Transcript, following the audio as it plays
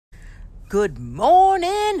Good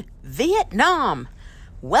morning, Vietnam!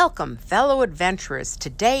 Welcome, fellow adventurers.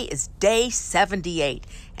 Today is day 78,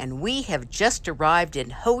 and we have just arrived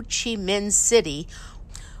in Ho Chi Minh City,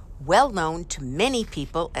 well known to many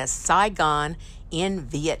people as Saigon in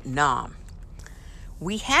Vietnam.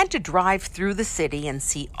 We had to drive through the city and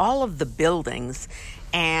see all of the buildings,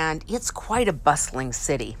 and it's quite a bustling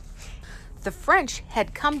city. The French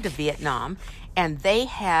had come to Vietnam, and they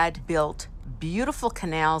had built beautiful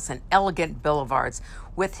canals and elegant boulevards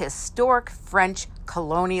with historic French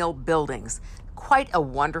colonial buildings. Quite a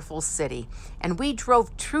wonderful city. And we drove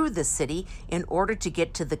through the city in order to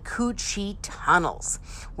get to the Cuchi tunnels,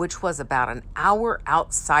 which was about an hour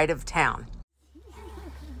outside of town.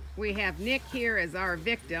 We have Nick here as our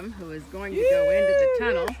victim, who is going to go into the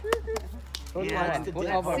tunnel. And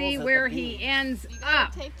let's see where he ends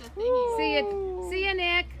up. See you,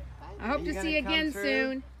 Nick. I hope to see you again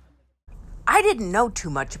soon. I didn't know too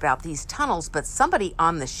much about these tunnels, but somebody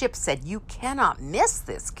on the ship said, "You cannot miss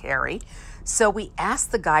this, Kari." So we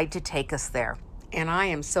asked the guide to take us there, and I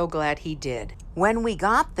am so glad he did. When we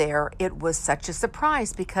got there, it was such a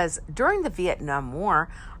surprise because during the Vietnam War,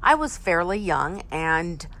 I was fairly young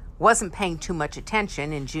and wasn't paying too much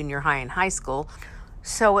attention in junior high and high school.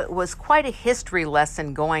 So it was quite a history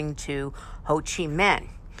lesson going to Ho Chi Minh.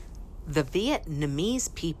 The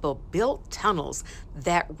Vietnamese people built tunnels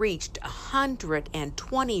that reached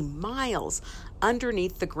 120 miles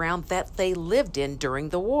underneath the ground that they lived in during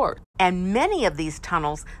the war. And many of these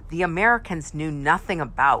tunnels the Americans knew nothing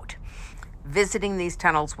about. Visiting these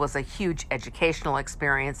tunnels was a huge educational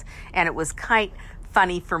experience, and it was quite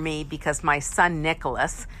funny for me because my son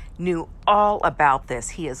Nicholas knew all about this.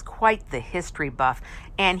 He is quite the history buff,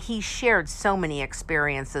 and he shared so many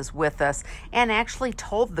experiences with us and actually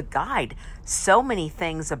told the guide so many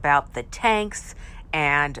things about the tanks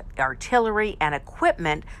and artillery and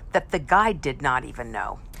equipment that the guide did not even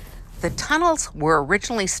know. The tunnels were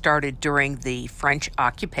originally started during the French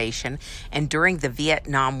occupation, and during the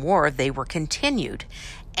Vietnam War they were continued,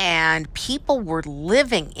 and people were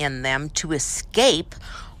living in them to escape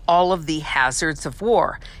all of the hazards of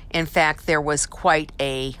war. In fact, there was quite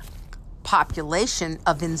a population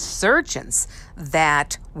of insurgents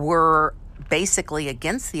that were basically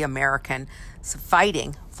against the Americans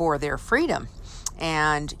fighting for their freedom.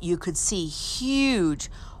 And you could see huge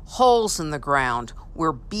holes in the ground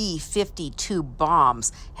where B-52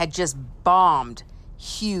 bombs had just bombed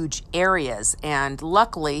huge areas. And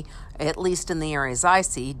luckily, at least in the areas I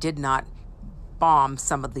see, did not bomb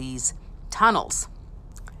some of these tunnels.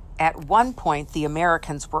 At one point, the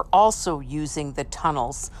Americans were also using the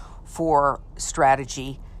tunnels for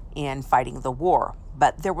strategy in fighting the war.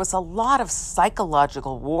 But there was a lot of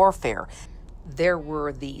psychological warfare. There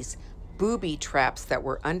were these booby traps that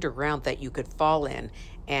were underground that you could fall in,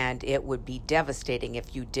 and it would be devastating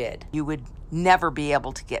if you did. You would never be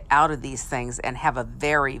able to get out of these things and have a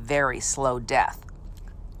very, very slow death.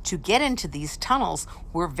 To get into these tunnels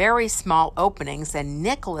were very small openings, and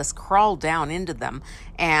Nicholas crawled down into them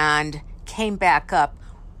and came back up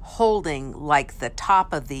holding like the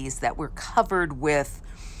top of these that were covered with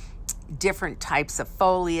different types of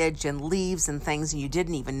foliage and leaves and things, and you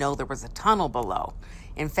didn't even know there was a tunnel below.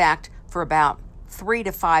 In fact, for about 3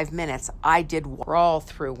 to 5 minutes, I did crawl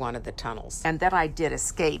through one of the tunnels, and then I did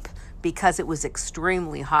escape because it was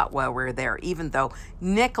extremely hot while we were there, even though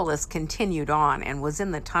Nicholas continued on and was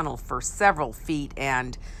in the tunnel for several feet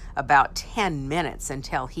and about 10 minutes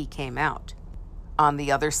until he came out on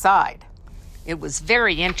the other side. It was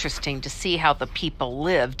very interesting to see how the people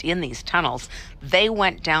lived in these tunnels. They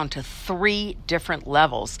went down to 3 different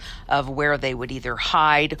levels of where they would either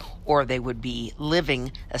hide or they would be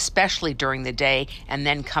living, especially during the day, and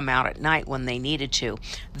then come out at night when they needed to.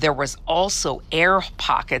 There was also air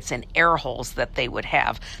pockets and air holes that they would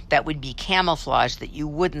have that would be camouflaged, that you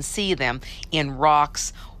wouldn't see them in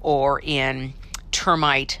rocks or in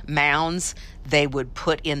termite mounds. They would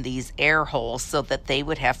put in these air holes so that they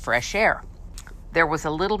would have fresh air. There was a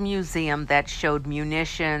little museum that showed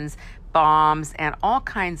munitions, bombs, and all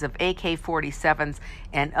kinds of AK-47s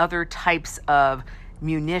and other types of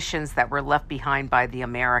munitions that were left behind by the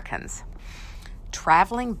Americans.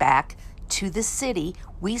 Traveling back to the city,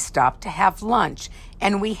 we stopped to have lunch,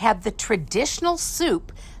 and we had the traditional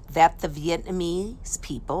soup that the Vietnamese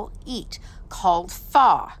people eat called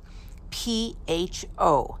pho,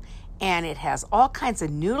 P-H-O, and it has all kinds of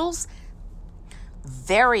noodles,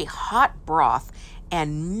 very hot broth,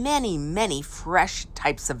 and many, many fresh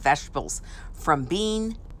types of vegetables, from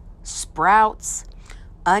bean, sprouts,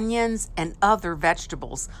 onions, and other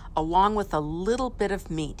vegetables, along with a little bit of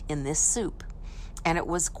meat in this soup. And it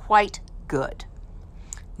was quite good.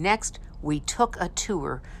 Next, we took a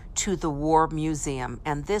tour to the War Museum,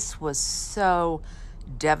 and this was so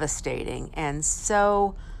devastating and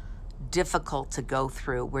so difficult to go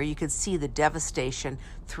through, where you could see the devastation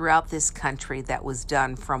throughout this country that was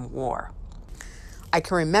done from war. I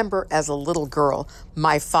can remember as a little girl,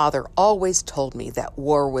 my father always told me that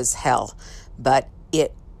war was hell, but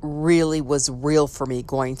it really was real for me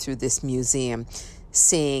going through this museum,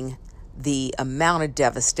 seeing the amount of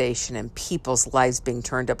devastation and people's lives being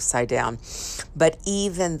turned upside down. But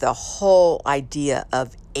even the whole idea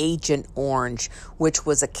of Agent Orange, which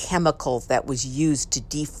was a chemical that was used to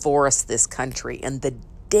deforest this country, and the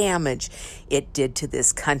damage it did to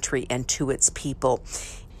this country and to its people.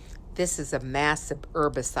 This is a massive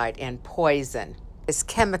herbicide and poison. It's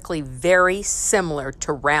chemically very similar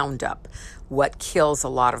to Roundup, what kills a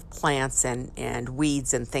lot of plants and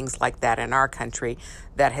weeds and things like that in our country,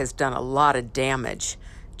 that has done a lot of damage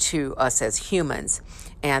to us as humans.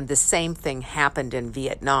 And the same thing happened in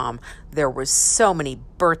Vietnam. There were so many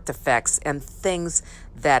birth defects and things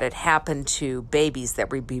that had happened to babies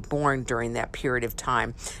that would be born during that period of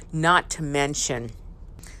time, not to mention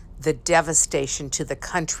the devastation to the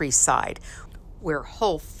countryside, where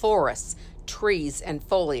whole forests, trees, and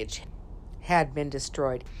foliage had been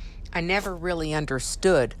destroyed. I never really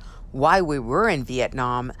understood why we were in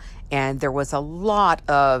Vietnam, and there was a lot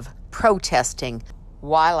of protesting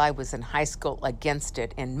while I was in high school against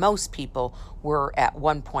it, and most people were at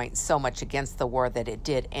one point so much against the war that it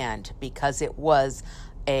did end, because it was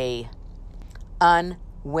a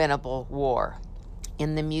unwinnable war.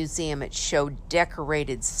 In the museum, it showed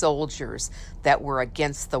decorated soldiers that were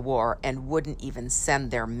against the war and wouldn't even send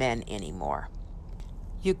their men anymore.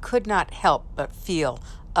 You could not help but feel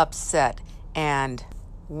upset and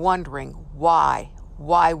wondering why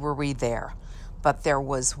were we there? But there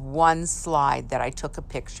was one slide that I took a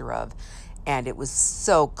picture of, and it was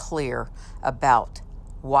so clear about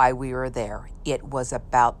why we were there. It was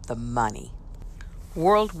about the money.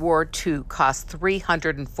 World War II cost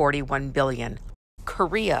 $341 billion.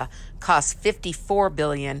 Korea cost $54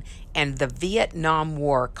 billion, and the Vietnam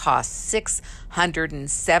War cost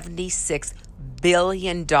 $676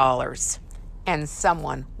 billion. And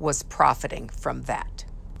someone was profiting from that.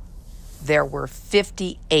 There were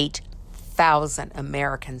 58,000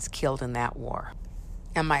 Americans killed in that war.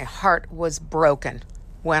 And my heart was broken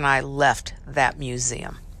when I left that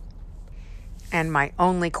museum. And my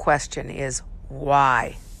only question is,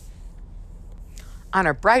 why? On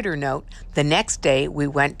a brighter note, the next day we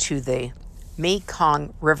went to the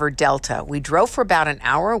Mekong River Delta. We drove for about an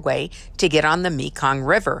hour away to get on the Mekong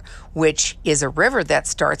River, which is a river that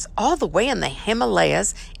starts all the way in the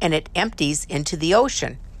Himalayas and it empties into the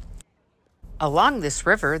ocean. Along this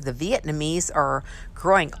river, the Vietnamese are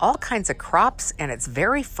growing all kinds of crops, and it's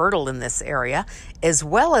very fertile in this area, as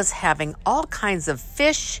well as having all kinds of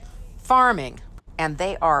fish farming. And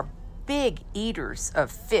they are big eaters of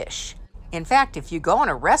fish. In fact, if you go in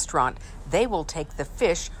a restaurant, they will take the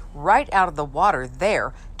fish right out of the water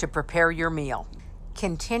there to prepare your meal.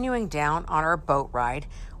 Continuing down on our boat ride,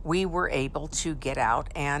 we were able to get out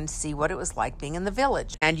and see what it was like being in the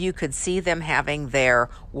village. And you could see them having their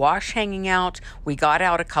wash hanging out. We got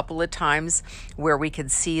out a couple of times where we could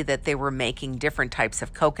see that they were making different types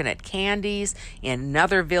of coconut candies. In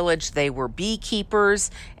another village, they were beekeepers,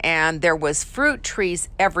 and there was fruit trees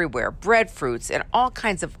everywhere, breadfruits and all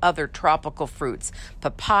kinds of other tropical fruits,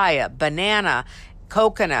 papaya, banana,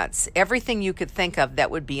 coconuts, everything you could think of that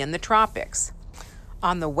would be in the tropics.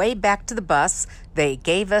 On the way back to the bus, they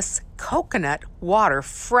gave us coconut water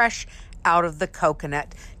fresh out of the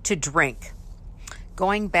coconut to drink.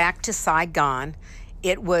 Going back to Saigon,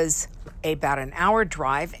 it was about an hour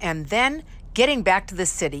drive, and then getting back to the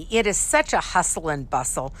city. It is such a hustle and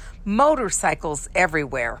bustle, motorcycles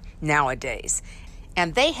everywhere nowadays.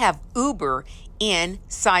 And they have Uber in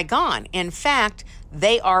Saigon. In fact,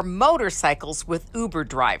 they are motorcycles with Uber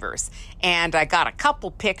drivers. And I got a couple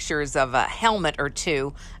pictures of a helmet or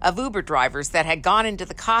two of Uber drivers that had gone into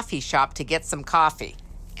the coffee shop to get some coffee.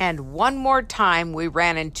 And one more time, we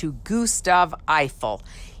ran into Gustav Eiffel.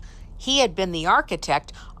 He had been the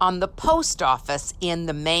architect on the post office in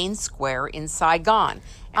the main square in Saigon.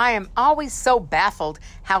 I am always so baffled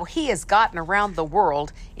how he has gotten around the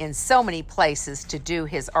world in so many places to do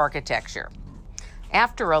his architecture.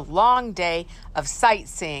 After a long day of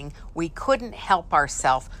sightseeing, we couldn't help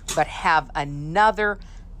ourselves but have another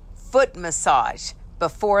foot massage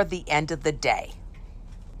before the end of the day.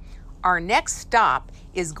 Our next stop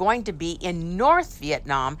is going to be in North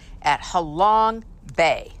Vietnam at Halong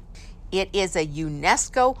Bay. It is a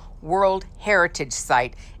UNESCO World Heritage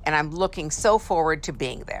Site, and I'm looking so forward to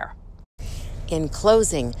being there. In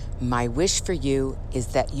closing, my wish for you is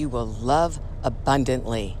that you will love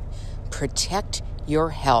abundantly, protect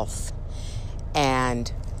your health,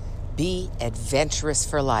 and be adventurous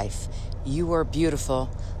for life. You are beautiful.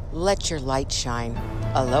 Let your light shine.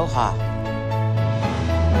 Aloha.